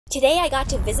Today I got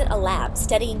to visit a lab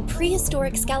studying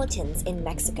prehistoric skeletons in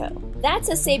Mexico. That's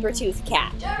a saber-toothed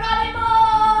cat. Jeronimo!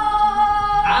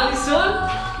 Alison!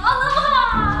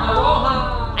 Aloha!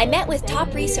 Aloha! I met with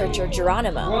top researcher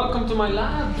Jeronimo, Welcome to my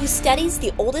lab. who studies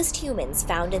the oldest humans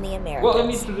found in the Americas. Well, let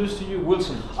me introduce to you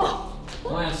Wilson,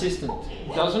 my assistant.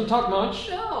 Doesn't talk much,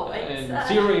 No, and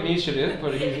zero initiative,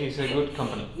 but he's a good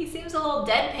company. He seems a little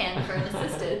deadpan for an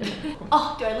assistant.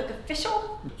 Oh, do I look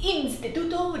official?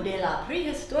 Instituto de la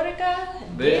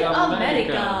Prehistórica de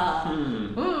America.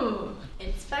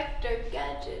 Inspector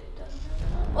Gadget.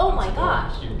 Oh my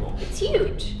gosh, it's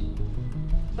huge,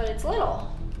 but it's little.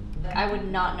 I would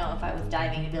not know if I was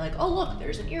diving and be like, oh look,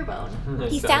 there's an ear bone.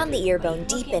 He found the ear bone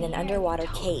deep in an underwater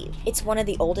cave. It's one of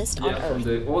the oldest on From Earth.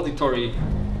 the auditory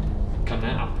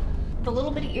canal. The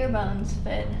little bitty ear bones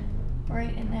fit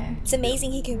right in there. It's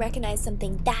amazing he can recognize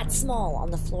something that small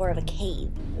on the floor of a cave.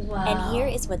 Wow. And here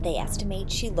is what they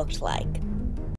estimate she looked like.